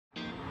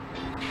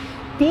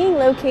Being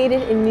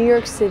located in New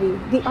York City,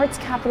 the arts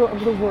capital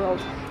of the world,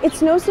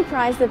 it's no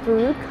surprise that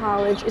Baruch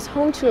College is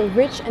home to a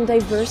rich and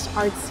diverse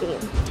art scene.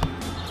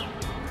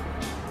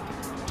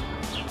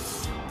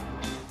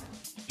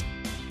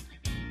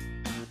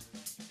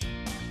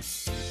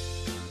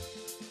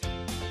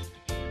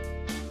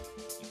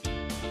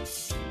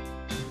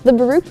 The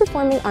Baruch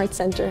Performing Arts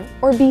Center,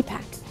 or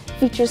BPAC,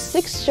 features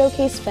 6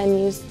 showcase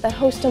venues that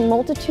host a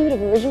multitude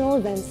of original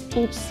events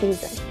each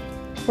season.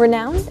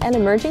 Renowned and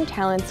emerging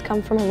talents come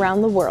from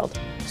around the world,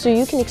 so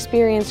you can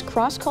experience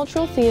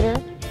cross-cultural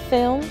theater,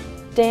 film,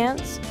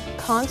 dance,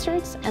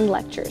 concerts, and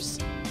lectures.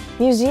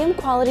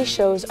 Museum-quality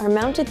shows are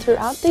mounted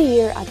throughout the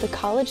year at the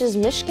college's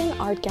Michigan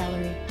Art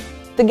Gallery.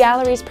 The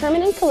gallery's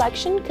permanent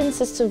collection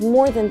consists of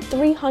more than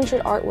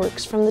 300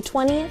 artworks from the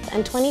 20th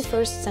and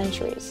 21st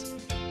centuries.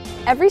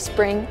 Every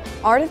spring,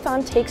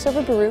 Artathon takes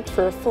over Baruch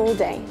for a full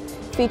day,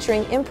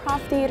 featuring improv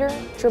theater,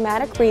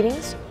 dramatic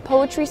readings,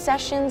 poetry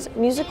sessions,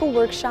 musical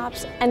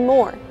workshops, and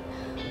more.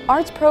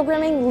 Arts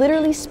programming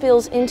literally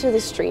spills into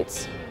the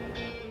streets.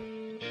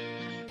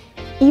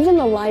 Even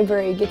the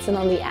library gets in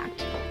on the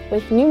act,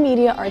 with new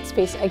media art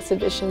space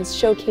exhibitions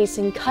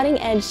showcasing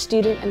cutting-edge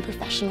student and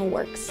professional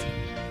works.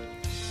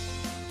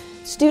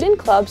 Student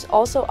clubs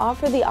also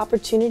offer the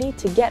opportunity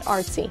to get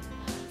artsy.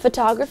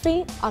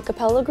 Photography, a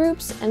cappella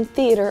groups, and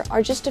theater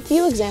are just a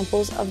few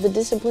examples of the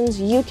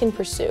disciplines you can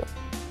pursue.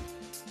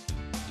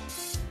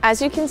 As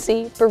you can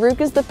see,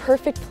 Baruch is the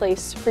perfect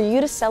place for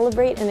you to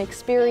celebrate and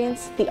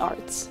experience the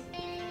arts.